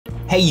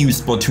Hey you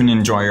Splatoon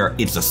enjoyer,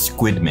 it's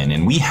aSquidMin,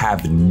 and we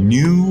have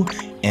new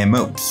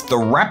emotes. The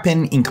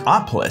Reppin'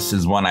 Inkopolis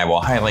is one I will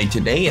highlight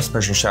today. A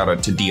special shout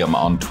out to DM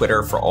on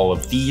Twitter for all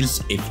of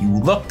these. If you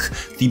look,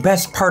 the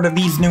best part of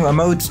these new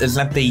emotes is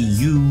that they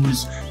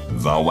use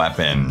the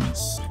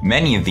weapons.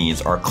 Many of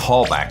these are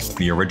callbacks to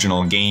the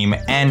original game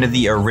and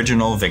the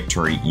original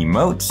victory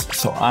emotes,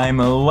 so I'm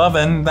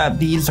loving that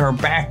these are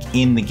back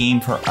in the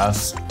game for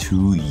us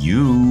to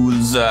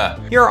use.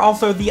 Here are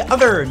also the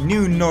other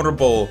new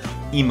notable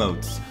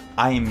emotes.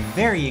 I am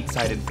very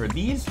excited for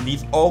these.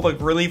 These all look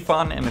really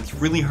fun and it's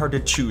really hard to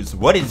choose.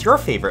 What is your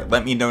favorite?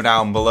 Let me know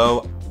down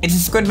below. It's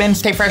aSquidMin,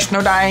 stay fresh,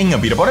 no dying,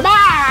 unbeatable,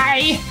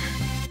 bye!